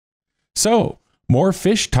So, more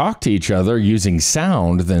fish talk to each other using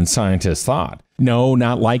sound than scientists thought. No,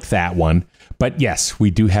 not like that one. But yes,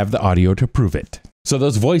 we do have the audio to prove it. So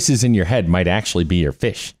those voices in your head might actually be your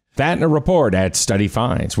fish. That and a report at Study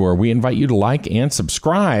Finds, where we invite you to like and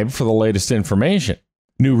subscribe for the latest information.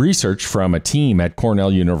 New research from a team at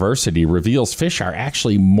Cornell University reveals fish are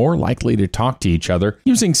actually more likely to talk to each other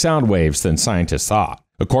using sound waves than scientists thought.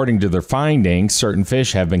 According to their findings, certain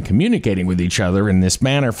fish have been communicating with each other in this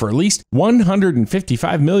manner for at least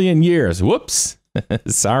 155 million years. Whoops.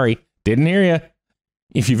 Sorry, didn't hear you.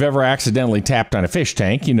 If you've ever accidentally tapped on a fish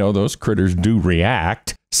tank, you know those critters do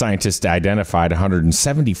react. Scientists identified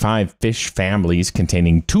 175 fish families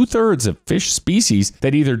containing 2/3 of fish species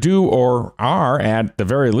that either do or are, at the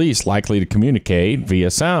very least, likely to communicate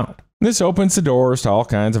via sound. This opens the doors to all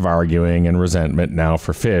kinds of arguing and resentment now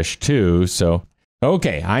for fish, too, so...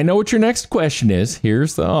 Okay, I know what your next question is.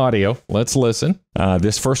 Here's the audio. Let's listen.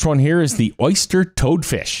 This first one here is the oyster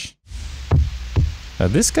toadfish.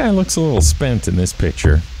 This guy looks a little spent in this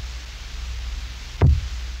picture.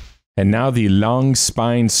 And now the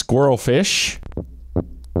long-spined squirrelfish.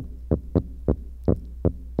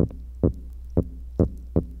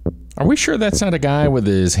 Are we sure that's not a guy with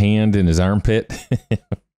his hand in his armpit?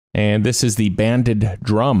 And this is the banded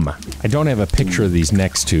drum. I don't have a picture of these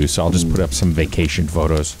next two, so I'll just put up some vacation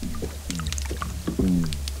photos.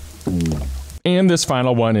 And this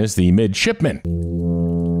final one is the midshipman.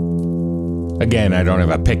 Again, I don't have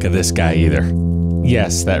a pic of this guy either.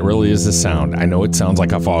 Yes, that really is the sound. I know it sounds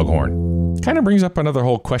like a foghorn. Kind of brings up another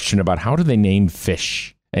whole question about how do they name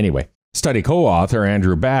fish? Anyway, study co-author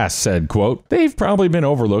Andrew Bass said, quote, "They've probably been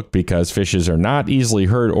overlooked because fishes are not easily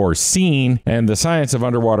heard or seen, and the science of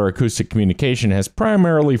underwater acoustic communication has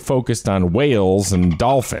primarily focused on whales and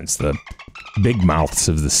dolphins, the big mouths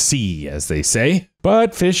of the sea, as they say.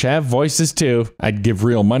 But fish have voices too. I'd give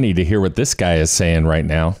real money to hear what this guy is saying right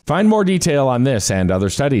now." Find more detail on this and other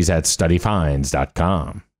studies at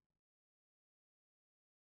studyfinds.com.